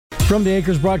From the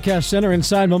Acres Broadcast Center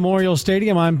inside Memorial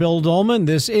Stadium, I'm Bill Dolman.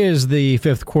 This is the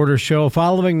fifth quarter show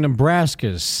following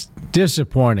Nebraska's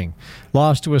disappointing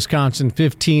loss to Wisconsin.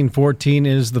 15-14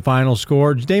 is the final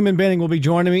score. Damon Benning will be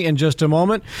joining me in just a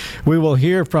moment. We will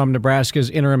hear from Nebraska's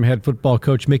interim head football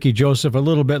coach, Mickey Joseph, a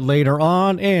little bit later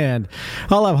on. And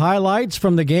I'll have highlights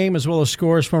from the game as well as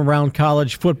scores from around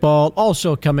college football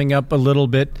also coming up a little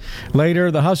bit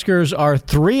later. The Huskers are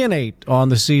 3-8 on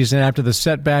the season after the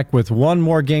setback with one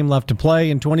more game left to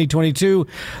play in 2022.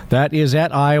 That is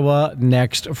at Iowa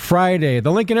next Friday.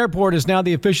 The Lincoln Airport is now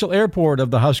the official airport of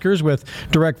the Huskers with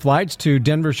direct flights to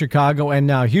Denver, Chicago, and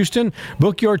now Houston.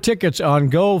 Book your tickets on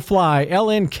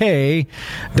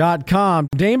GoFlyLNK.com.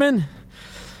 Damon,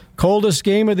 coldest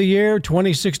game of the year,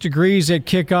 26 degrees at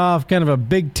kickoff, kind of a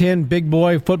Big Ten, big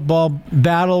boy football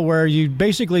battle where you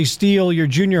basically steal your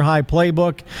junior high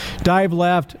playbook, dive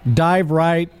left, dive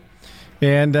right,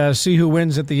 and see who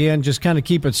wins at the end. Just kind of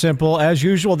keep it simple. As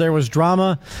usual, there was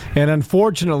drama, and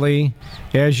unfortunately,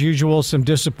 as usual, some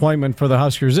disappointment for the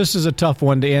Huskers. This is a tough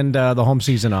one to end the home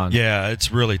season on. Yeah,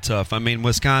 it's really tough. I mean,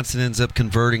 Wisconsin ends up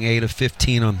converting 8 of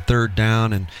 15 on third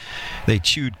down, and they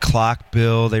chewed clock,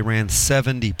 Bill. They ran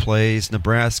 70 plays.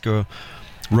 Nebraska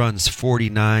runs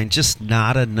 49. Just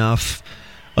not enough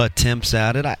attempts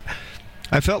at it.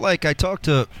 I felt like I talked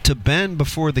to Ben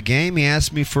before the game. He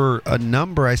asked me for a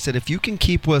number. I said, if you can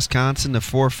keep Wisconsin to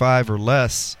 4 or 5 or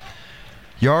less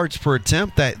yards per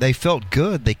attempt, that they felt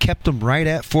good. They kept them right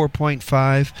at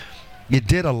 4.5. You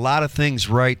did a lot of things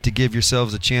right to give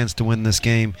yourselves a chance to win this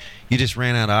game. You just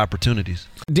ran out of opportunities.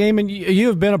 Damon, you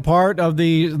have been a part of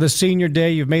the senior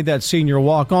day. You've made that senior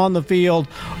walk on the field,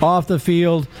 off the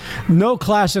field. No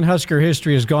class in Husker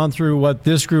history has gone through what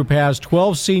this group has.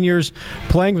 12 seniors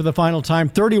playing for the final time.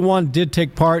 31 did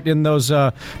take part in those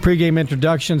pregame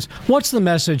introductions. What's the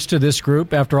message to this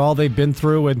group after all they've been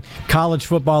through in college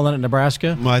football and at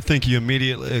Nebraska? Well, I think you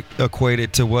immediately equate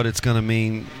it to what it's going to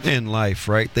mean in life,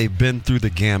 right? They've been through the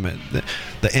gamut.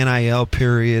 The NIL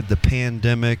period, the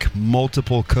pandemic,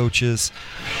 multiple coaches,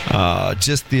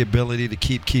 just the ability to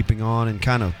keeping on and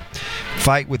kind of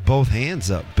fight with both hands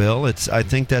up, Bill. I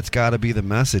think that's got to be the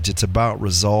message. It's about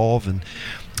resolve,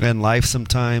 and life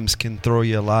sometimes can throw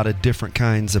you a lot of different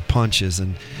kinds of punches,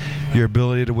 and your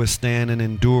ability to withstand and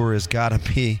endure has got to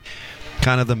be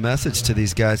kind of the message to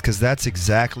these guys, because that's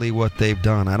exactly what they've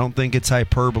done. I don't think it's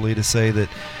hyperbole to say that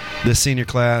this senior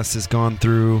class has gone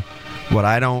through what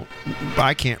I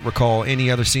can't recall any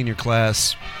other senior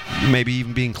class maybe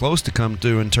even being close to come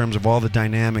through in terms of all the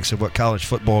dynamics of what college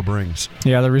football brings.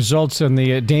 Yeah, the results in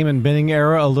the Damon Benning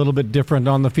era, a little bit different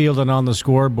on the field and on the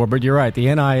scoreboard, but you're right,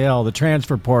 the NIL, the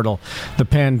transfer portal, the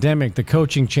pandemic, the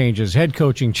coaching changes, head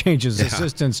coaching changes,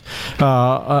 assistants,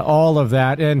 all of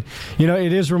that. And, you know,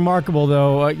 it is remarkable,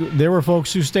 though. There were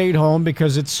folks who stayed home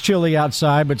because it's chilly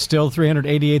outside, but still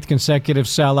 388th consecutive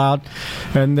sellout.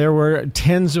 And there were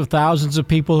tens of thousands of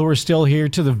people who were still here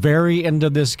to the very end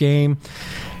of this game.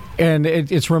 And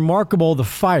it's remarkable the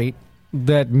fight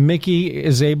that Mickey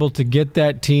is able to get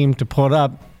that team to put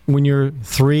up when you're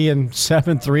 3-7,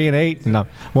 3-8, and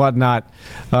whatnot.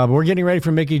 We're getting ready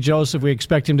for Mickey Joseph. We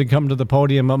expect him to come to the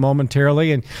podium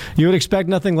momentarily, and you would expect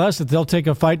nothing less that they'll take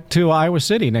a fight to Iowa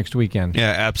City next weekend.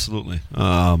 Yeah, absolutely.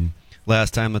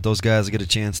 Last time that those guys get a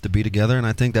chance to be together, and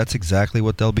I think that's exactly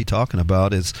what they'll be talking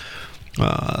about is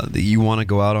that you want to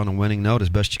go out on a winning note as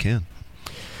best you can.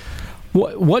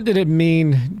 What did it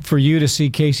mean for you to see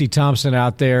Casey Thompson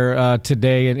out there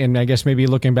today? And I guess maybe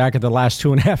looking back at the last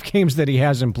 2.5 games that he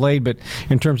hasn't played, but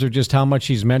in terms of just how much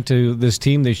he's meant to this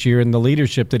team this year and the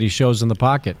leadership that he shows in the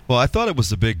pocket. Well, I thought it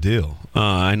was a big deal.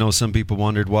 I know some people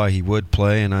wondered why he would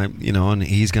play, and and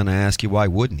he's going to ask you why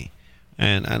wouldn't he?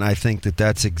 And I think that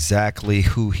that's exactly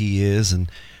who he is, and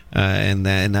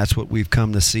that's what we've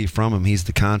come to see from him. He's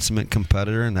the consummate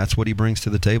competitor, and that's what he brings to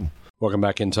the table. Welcome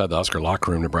back inside the Husker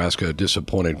locker room. Nebraska, a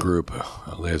disappointed group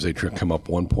as they come up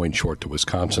 1 point short to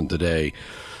Wisconsin today.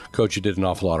 Coach, you did an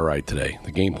awful lot right today.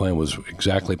 The game plan was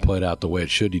exactly played out the way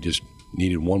it should. You just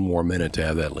needed one more minute to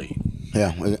have that lead.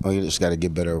 Yeah, we just got to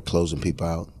get better at closing people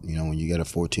out. You know, when you got a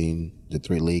 14-3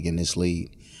 league in this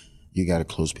league, you got to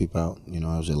close people out. You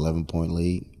know, it was an 11-point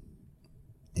lead,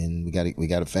 and we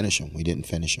got to finish them. We didn't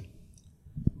finish them.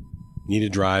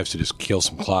 Needed drives to just kill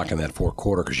some clock in that fourth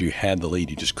quarter because you had the lead.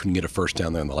 You just couldn't get a first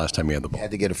down there in the last time you had the ball. You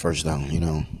had to get a first down, you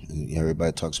know.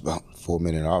 Everybody talks about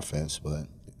 4-minute offense, but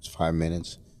it's 5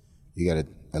 minutes. You got to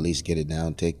at least get it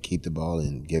down, keep the ball,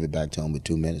 and give it back to them with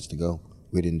 2 minutes to go.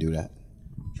 We didn't do that.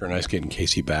 Sure, nice getting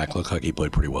Casey back. Looked like he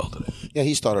played pretty well today. Yeah,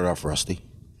 he started off rusty,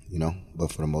 you know,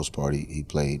 but for the most part, he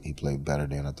played better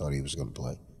than I thought he was going to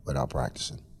play without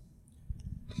practicing.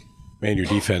 Man, your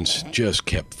defense just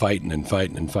kept fighting and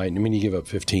fighting and fighting. I mean, you give up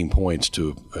 15 points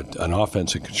to an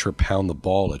offense that can sure pound the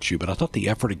ball at you, but I thought the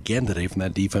effort again today from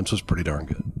that defense was pretty darn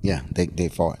good. Yeah, they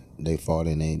fought. They fought,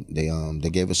 and they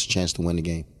gave us a chance to win the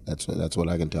game. That's what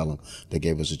I can tell them. They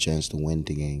gave us a chance to win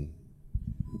the game.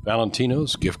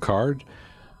 Valentino's gift card.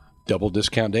 Double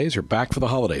discount days are back for the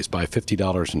holidays. Buy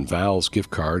 $50 in Val's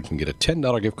gift cards and get a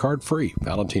 $10 gift card free.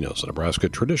 Valentino's, a Nebraska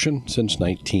tradition since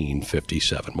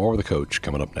 1957. More with the coach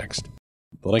coming up next.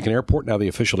 The Lincoln Airport, now the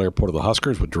official airport of the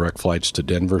Huskers, with direct flights to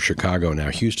Denver, Chicago, and now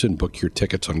Houston. Book your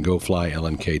tickets on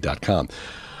goflylnk.com.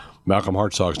 Malcolm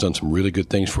Hartzog's done some really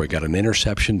good things for you. Got an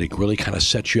interception to really kind of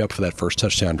set you up for that first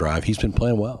touchdown drive. He's been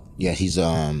playing well. Yeah, he's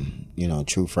a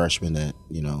true freshman that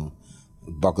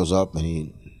buckles up and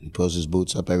he pulls his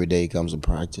boots up every day he comes to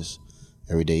practice.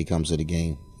 Every day he comes to the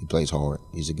game. He plays hard.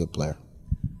 He's a good player.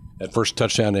 That first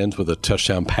touchdown ends with a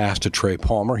touchdown pass to Trey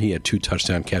Palmer. He had 2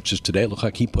 touchdown catches today. It looked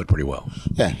like he played pretty well.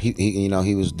 Yeah, he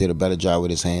did a better job with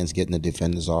his hands, getting the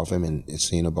defenders off him and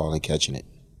seeing the ball and catching it.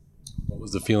 What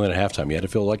was the feeling at halftime? You had to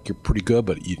feel like you're pretty good,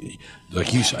 but I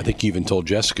think you even told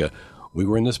Jessica, we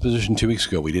were in this position 2 weeks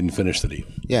ago. We didn't finish the deal.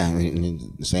 Yeah, I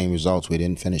mean, the same results. We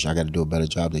didn't finish. I got to do a better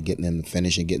job of getting them to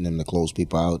finish and getting them to close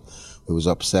people out. We was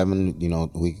up 7, a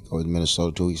week ago with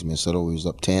Minnesota, 2 weeks in Minnesota. We was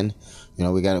up 10.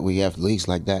 We have leagues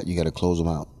like that. You got to close them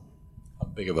out. How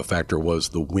big of a factor was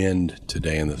the wind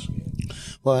today in this game?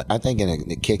 Well, I think in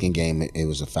the kicking game it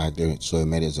was a factor, so it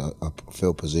made it a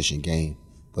field position game.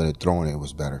 But at throwing it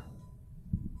was better.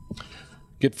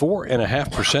 Get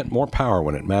 4.5% more power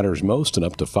when it matters most and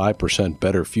up to 5%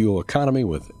 better fuel economy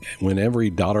when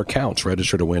every dollar counts.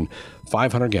 Register to win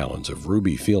 500 gallons of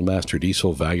Ruby Fieldmaster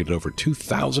diesel valued at over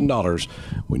 $2,000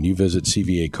 when you visit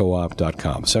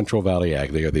cvacoop.com. Central Valley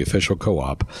Ag, they are the official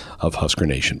co-op of Husker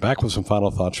Nation. Back with some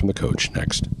final thoughts from the coach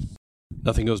next.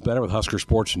 Nothing goes better with Husker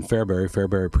Sports in Fairbury.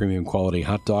 Fairbury premium quality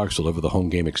hot dogs deliver the home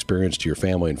game experience to your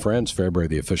family and friends. Fairbury,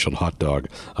 the official hot dog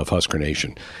of Husker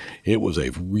Nation. It was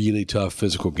a really tough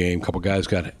physical game. A couple guys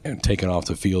got taken off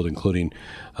the field, including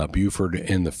Buford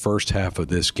in the first half of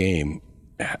this game.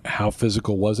 How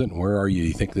physical was it? And where are you? Do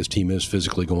you think this team is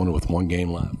physically going with one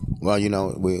game left? Well,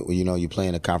 you play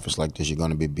in a conference like this, you're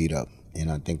going to be beat up. And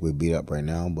I think we're beat up right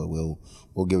now, but we'll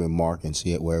give it a mark and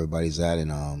see where everybody's at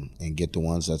and get the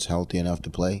ones that's healthy enough to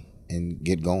play and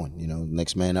get going.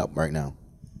 Next man up right now.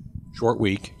 Short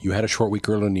week. You had a short week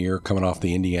earlier in the year coming off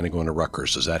the Indiana going to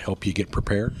Rutgers. Does that help you get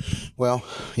prepared? Well,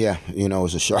 yeah.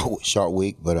 It's a short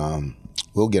week, but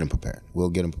we'll get them prepared. We'll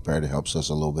get them prepared. It helps us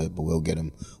a little bit, but we'll get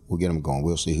them going.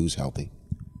 We'll see who's healthy.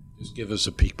 Just give us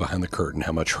a peek behind the curtain.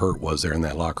 How much hurt was there in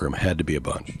that locker room? Had to be a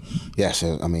bunch. Yes,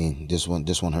 I mean this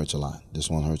one hurts a lot. This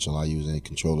one hurts a lot. You was in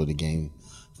control of the game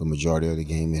for the majority of the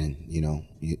game, and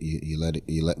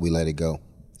we let it go.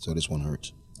 So this one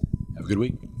hurts. Have a good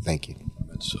week. Thank you.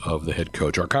 Of the head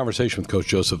coach. Our conversation with Coach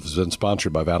Joseph has been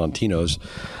sponsored by Valentino's.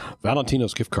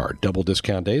 Valentino's gift card. Double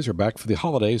discount days are back for the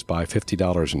holidays. Buy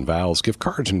 $50 in Val's gift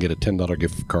cards and get a $10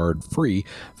 gift card free.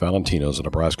 Valentino's, a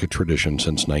Nebraska tradition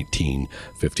since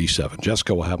 1957.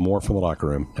 Jessica will have more from the locker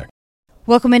room next.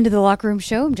 Welcome into the Locker Room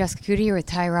Show. I'm Jessica Cootie here with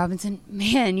Ty Robinson.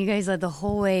 Man, you guys led the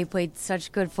whole way, played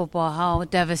such good football. How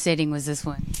devastating was this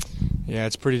one? Yeah,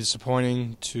 it's pretty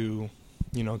disappointing to,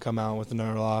 come out with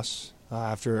another loss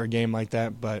after a game like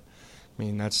that. But, I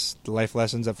mean, that's the life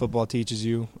lessons that football teaches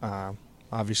you.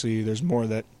 Obviously, there's more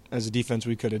that, as a defense,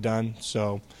 we could have done.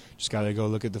 So just got to go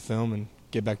look at the film and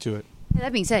get back to it.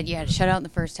 That being said, you had a shutout in the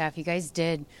first half. You guys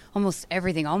did almost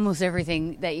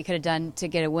everything that you could have done to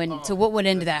get a win. So what went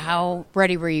into that? How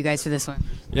ready were you guys for this one?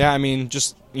 Yeah, I mean,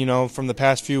 just, from the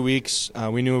past few weeks,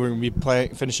 we knew we were going to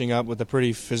be finishing up with a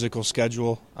pretty physical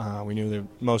schedule. We knew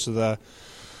that most of the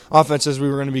offenses we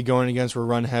were going to be going against were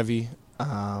run heavy.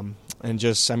 And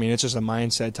just, I mean, it's just a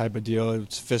mindset type of deal.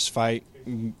 It's a fist fight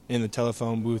in the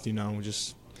telephone booth, we're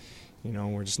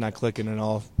just not clicking in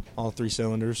all 3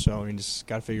 cylinders, so we just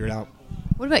got to figure it out.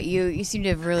 What about you? You seem to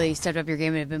have really stepped up your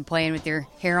game and have been playing with your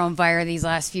hair on fire these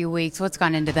last few weeks. What's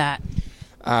gone into that?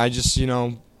 I just,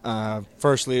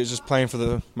 firstly, it's just playing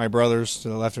for my brothers to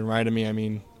the left and right of me. I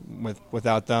mean,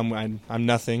 without them, I'm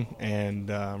nothing, and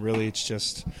really it's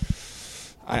just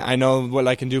I know what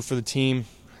I can do for the team,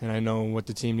 and I know what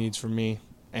the team needs from me,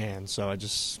 and so I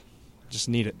just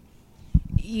need it.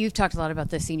 You've talked a lot about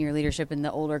the senior leadership and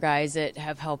the older guys that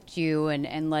have helped you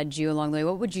and led you along the way.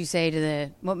 What would you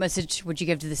say what message would you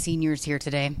give to the seniors here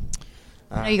today?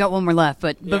 I know you got one more left,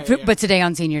 but today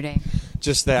on Senior Day.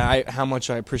 Just that how much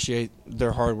I appreciate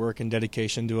their hard work and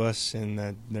dedication to us, and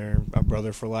that they're a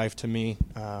brother for life to me,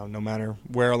 no matter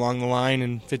where along the line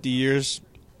in 50 years,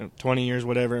 20 years,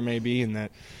 whatever it may be, and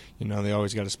that, they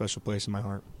always got a special place in my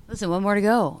heart. Listen, one more to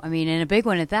go. I mean, and a big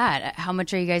one at that. How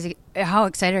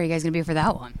excited are you guys going to be for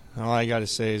that one? All I got to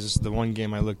say is this is the one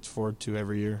game I look forward to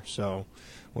every year, so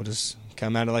we'll just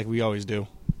come at it like we always do.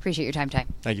 Appreciate your time, Ty.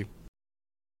 Thank you.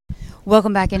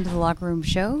 Welcome back into the Locker Room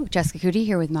Show. Jessica Cootie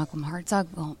here with Malcolm Hartzog.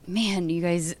 Well, man, you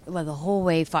guys led the whole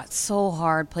way, fought so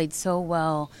hard, played so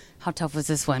well. How tough was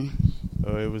this one?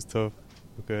 It was tough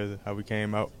because how we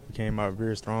came out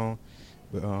very strong.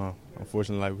 But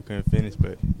unfortunately, we couldn't finish.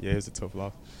 But, yeah, it was a tough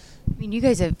loss. I mean, you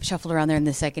guys have shuffled around there in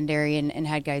the secondary and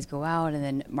had guys go out, and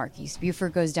then Marquise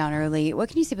Buford goes down early. What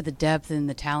can you say about the depth and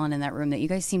the talent in that room that you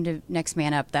guys seem to next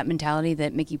man up, that mentality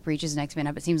that Mickey preaches, next man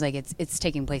up? It seems like it's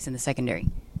taking place in the secondary.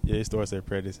 Yeah, it starts at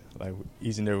practice. Like,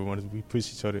 each and every one of us, we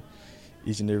push each other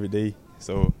each and every day.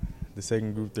 So the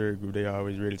second group, third group, they are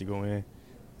always ready to go in.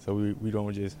 So we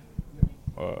don't just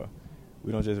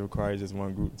require just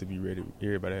one group to be ready.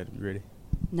 Everybody has to be ready.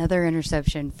 Another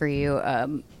interception for you.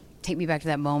 Take me back to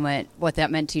that moment, what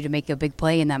that meant to you to make a big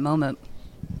play in that moment.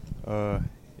 It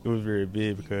was very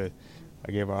big because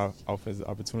I gave our offense the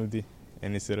opportunity,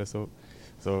 and they set us up.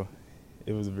 So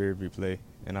it was a very big play,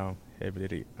 and I'm happy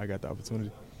that I got the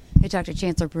opportunity. I talked to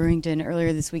Chancellor Brewington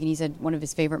earlier this week, and he said one of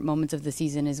his favorite moments of the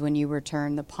season is when you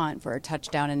return the punt for a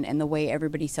touchdown and the way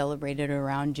everybody celebrated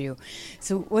around you.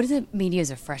 So what does it mean to you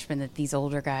as a freshman that these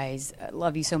older guys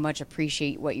love you so much,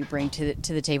 appreciate what you bring to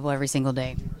the table every single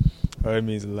day? It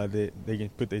means a lot that they can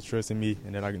put their trust in me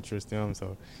and that I can trust them.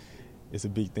 So it's a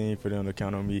big thing for them to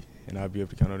count on me, and I'll be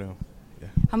able to count on them. Yeah.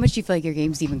 How much do you feel like your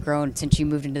game's even grown since you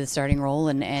moved into the starting role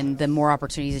and the more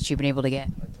opportunities that you've been able to get?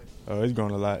 It's grown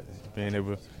a lot, being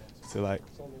able to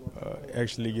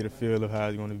actually get a feel of how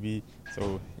it's going to be.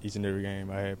 So each and every game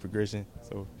I had progression,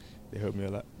 so they helped me a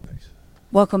lot. Thanks.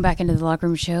 Welcome back into the Locker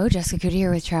Room Show. Jessica Cootie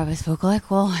here with Travis Vokalek.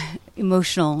 Well,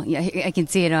 emotional. Yeah, I can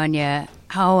see it on you.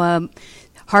 How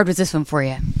hard was this one for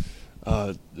you?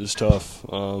 It's tough.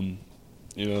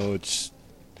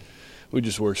 We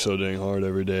just work so dang hard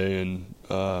every day, and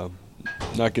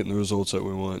not getting the results that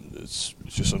we want. It's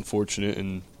just unfortunate,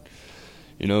 and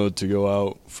to go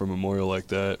out for Memorial like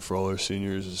that for all our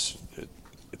seniors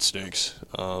it stinks.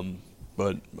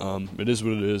 But it is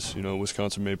what it is.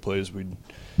 Wisconsin made plays. We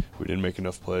didn't make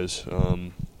enough plays.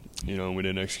 We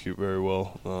didn't execute very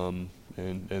well,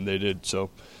 and they did. So,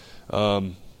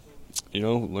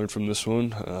 learn from this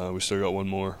one. We still got one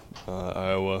more,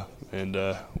 Iowa, and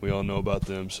we all know about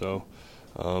them. So,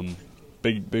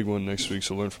 big one next week.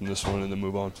 So learn from this one and then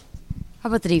move on. How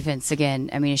about the defense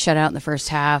again? I mean, a shutout in the first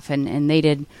half, and they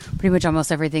did pretty much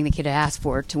almost everything they could have asked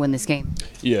for to win this game.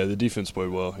 Yeah, the defense played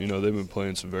well. They've been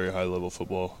playing some very high-level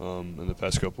football in the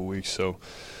past couple of weeks, so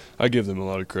I give them a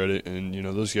lot of credit. And,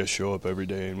 those guys show up every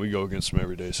day, and we go against them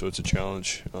every day, so it's a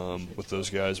challenge with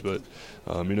those guys. But,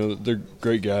 they're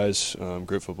great guys,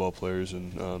 great football players,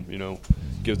 and,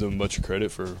 give them a bunch of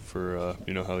credit for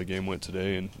how the game went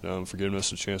today and for giving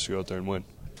us a chance to go out there and win.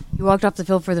 You walked off the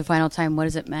field for the final time. What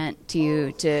has it meant to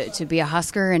you to be a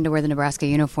Husker and to wear the Nebraska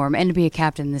uniform and to be a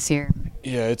captain this year?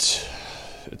 Yeah, it's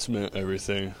meant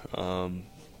everything. I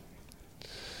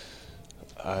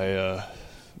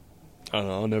don't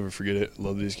know. I'll never forget it.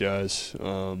 Love these guys,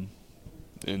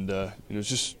 it's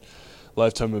just a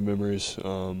lifetime of memories.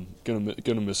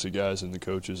 Gonna miss the guys and the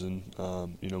coaches and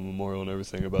Memorial and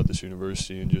everything about this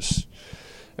university and just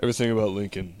everything about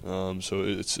Lincoln. So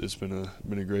it's been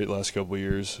a great last couple of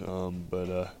years,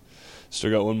 but still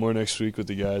got one more next week with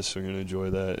the guys, so I'm gonna enjoy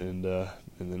that, and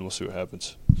then we'll see what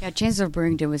happens. Yeah, Chancellor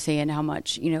Brewington was saying how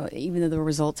much, even though the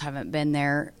results haven't been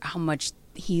there, how much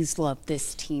he's loved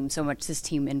this team so much, this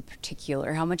team in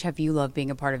particular. How much have you loved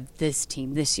being a part of this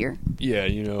team this year? Yeah,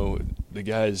 the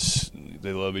guys,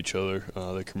 they love each other.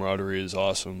 The camaraderie is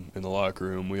awesome in the locker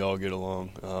room. We all get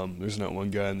along. There's not one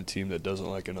guy on the team that doesn't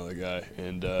like another guy,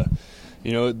 and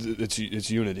it's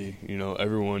unity.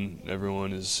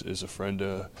 Everyone is a friend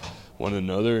to one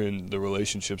another, and the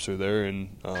relationships are there.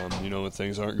 And when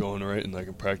things aren't going right, and like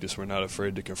in practice, we're not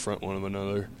afraid to confront one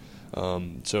another.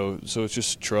 So it's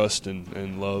just trust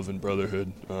and love and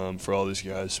brotherhood for all these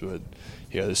guys. But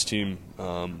yeah, this team.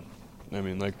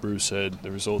 Like Bruce said,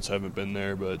 the results haven't been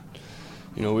there, but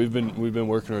we've been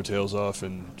working our tails off,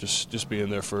 and just being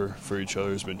there for each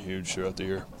other has been huge throughout the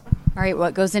year. All right,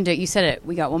 what goes into it? You said it.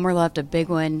 We got one more left, a big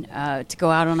one to go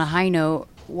out on a high note.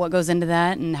 What goes into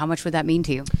that, and how much would that mean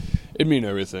to you? It'd mean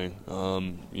everything.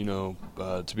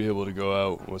 To be able to go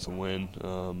out with a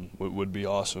win would be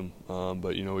awesome.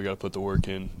 But we got to put the work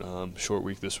in. Short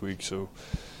week this week, so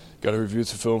got to review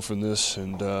the film from this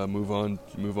and move on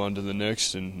to the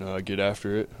next and get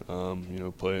after it.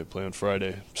 Play on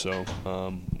Friday. So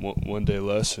one day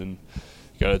less and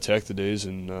got to attack the days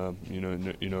and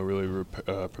really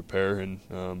prepare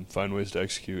and find ways to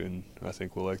execute. And I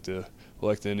think we'll like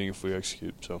the ending if we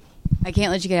execute. So. I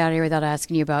can't let you get out of here without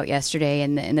asking you about yesterday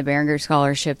and the Behringer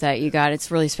Scholarship that you got. It's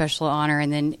a really special honor,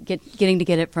 and then getting to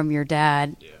get it from your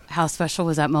dad. Yeah. How special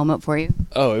was that moment for you?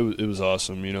 Oh, it was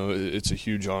awesome. It's a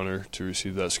huge honor to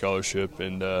receive that scholarship,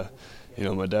 and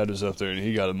my dad was up there and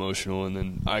he got emotional, and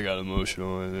then I got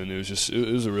emotional, and then it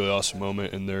was a really awesome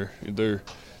moment. And the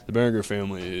Behringer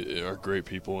family are great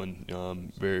people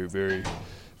and very, very,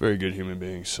 very good human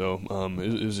beings. So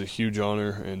it was a huge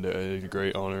honor and a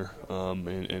great honor,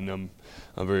 and I'm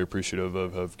very appreciative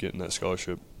of getting that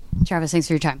scholarship. Travis, thanks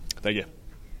for your time. Thank you.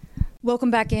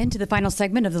 Welcome back into the final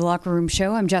segment of the Locker Room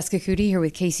Show. I'm Jessica Cootie here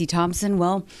with Casey Thompson.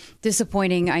 Well,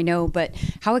 disappointing, I know, but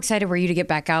how excited were you to get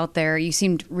back out there? You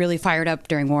seemed really fired up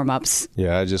during warm-ups.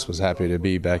 Yeah, I just was happy to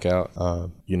be back out.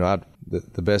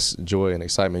 The best joy and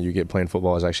excitement you get playing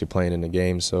football is actually playing in the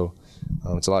game, so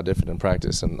it's a lot different than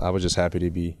practice, and I was just happy to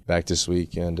be back this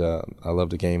week, and I love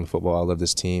the game of football. I love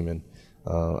this team, and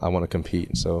I want to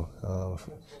compete. So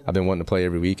I've been wanting to play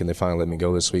every week, and they finally let me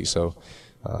go this week, so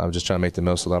I'm just trying to make the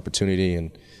most of the opportunity.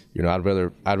 And I'd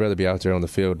rather be out there on the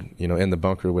field, in the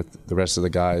bunker with the rest of the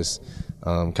guys,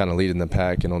 kind of leading the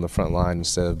pack and on the front line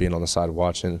instead of being on the side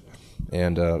watching.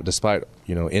 And despite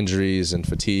injuries and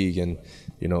fatigue and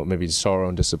maybe sorrow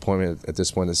and disappointment at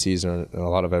this point in the season and a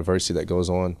lot of adversity that goes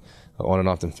on and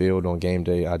off the field on game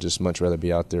day, I'd just much rather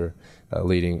be out there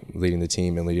leading the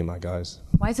team and leading my guys.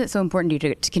 Why is it so important to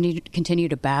you to continue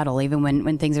to battle even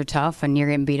when things are tough and you're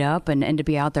getting beat up and to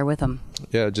be out there with them?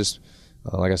 Yeah, just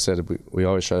like I said, we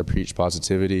always try to preach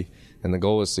positivity, and the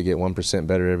goal is to get 1%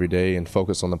 better every day and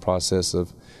focus on the process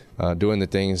of doing the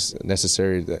things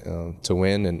necessary to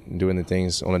win and doing the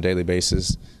things on a daily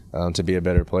basis to be a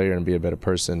better player and be a better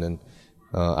person. And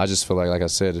I just feel like I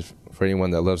said, for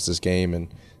anyone that loves this game and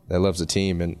that loves the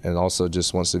team and also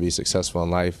just wants to be successful in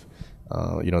life,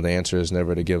 the answer is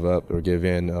never to give up or give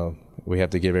in. We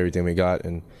have to give everything we got,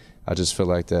 and I just feel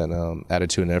like that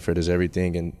attitude and effort is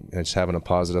everything, and just having a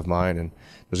positive mind. And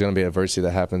there's going to be adversity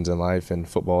that happens in life, and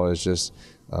football is just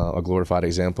a glorified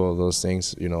example of those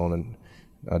things, on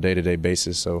a day-to-day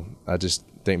basis. So I just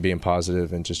think being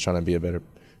positive and just trying to be a better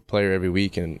player every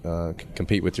week and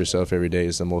compete with yourself every day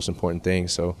is the most important thing.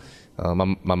 So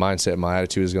my mindset, my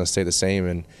attitude is going to stay the same,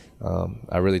 and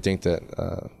I really think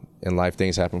that in life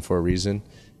things happen for a reason,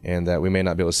 and that we may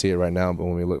not be able to see it right now, but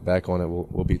when we look back on it,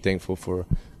 we'll be thankful for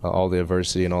all the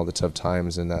adversity and all the tough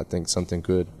times, and I think something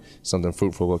good, something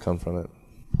fruitful will come from it.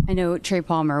 I know Trey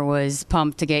Palmer was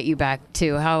pumped to get you back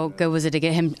too. How good was it to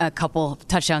get him a couple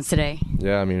touchdowns today?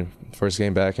 Yeah, first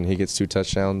game back and he gets 2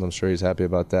 touchdowns. I'm sure he's happy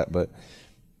about that, but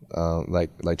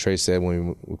like Trey said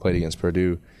when we played against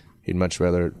Purdue, he'd much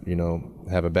rather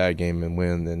have a bad game and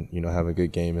win than have a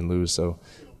good game and lose. So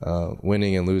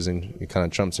winning and losing, it kind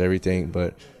of trumps everything.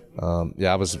 But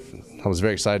I was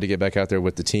very excited to get back out there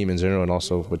with the team in general and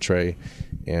also with Trey.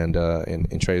 And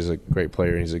Trey's a great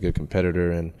player. He's a good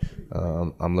competitor, and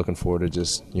I'm looking forward to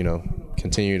just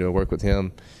continue to work with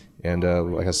him. And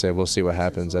like I said, we'll see what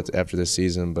happens after this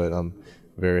season. But I'm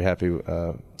very happy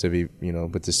to be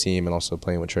with this team and also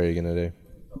playing with Trey again today.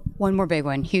 One more big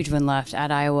one, huge one left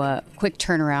at Iowa. Quick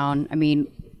turnaround.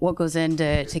 What goes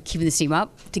into keeping this team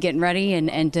up, to getting ready,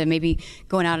 and to maybe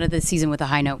going out of the season with a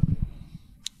high note?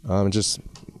 I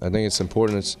think it's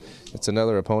important. It's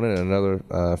another opponent and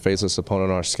another faceless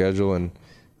opponent on our schedule, and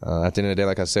at the end of the day,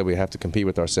 like I said, we have to compete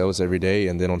with ourselves every day,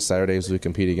 and then on Saturdays we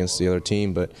compete against the other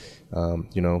team. But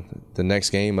the next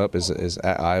game up is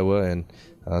at Iowa, and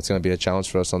it's going to be a challenge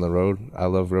for us on the road. I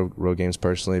love road games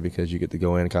personally because you get to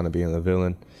go in and kind of be in the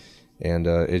villain, and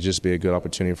it'd just be a good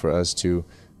opportunity for us to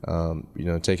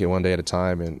take it one day at a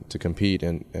time and to compete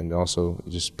and also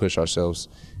just push ourselves,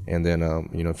 and then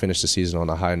finish the season on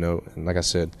a high note. And like I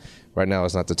said, right now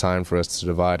is not the time for us to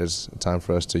divide. It's time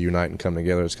for us to unite and come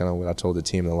together. It's kind of what I told the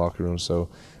team in the locker room. So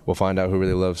we'll find out who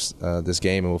really loves this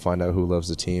game, and we'll find out who loves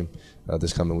the team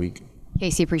this coming week.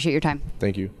 Casey, appreciate your time.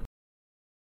 Thank you.